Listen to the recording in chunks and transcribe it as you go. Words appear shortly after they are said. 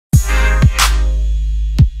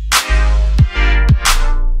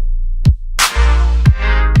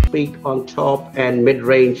speak on top and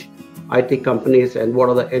mid-range IT companies and what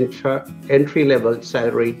are the entry-level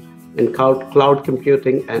salary in cloud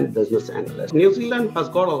computing and business analysts. New Zealand has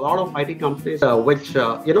got a lot of IT companies, which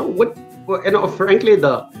frankly,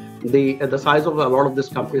 the size of a lot of these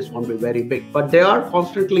companies won't be very big, but they are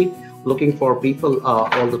constantly looking for people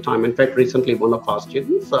all the time. In fact, recently one of our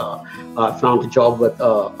students found a job with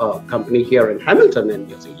a company here in Hamilton in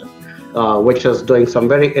New Zealand, which is doing some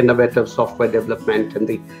very innovative software development in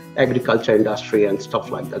the agriculture industry and stuff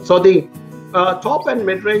like that. So the top and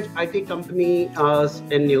mid-range IT companies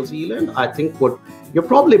in New Zealand, I think you're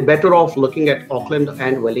probably better off looking at Auckland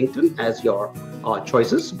and Wellington as your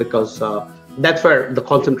choices, because that's where the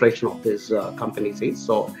concentration of these companies is.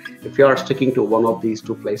 So if you are sticking to one of these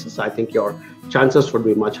two places, I think your chances would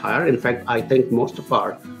be much higher. In fact, I think most of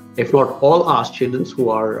our, if not all our students who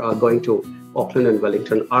are going to Auckland and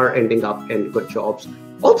Wellington are ending up in good jobs.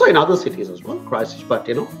 Also in other cities as well, Christchurch, but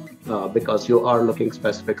because you are looking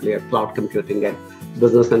specifically at cloud computing and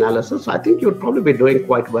business analysis, I think you'd probably be doing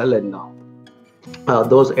quite well in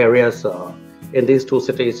those areas in these two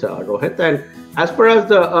cities, Rohit. And as far as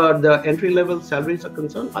the entry-level salaries are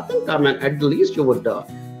concerned, I think at the least you would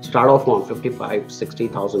start off on 55,000,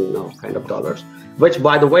 60,000 kind of dollars, which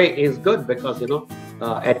by the way is good, because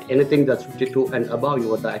at anything that's 52 and above, you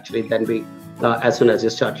would actually then be as soon as you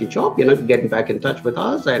start your job, getting back in touch with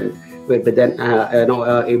us, and we'll be then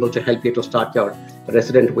able to help you to start your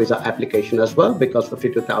resident visa application as well, because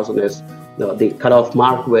 52,000 is the cutoff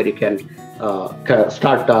mark where you can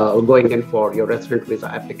start going in for your resident visa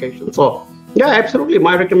application. So yeah, absolutely.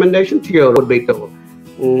 My recommendation to you would be to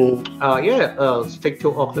stick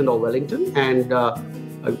to Auckland or Wellington, and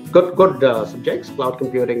good subjects. Cloud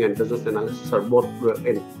computing and business analysis are both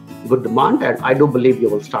in good demand, and I do believe you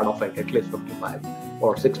will start off at least 55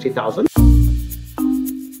 or 60,000.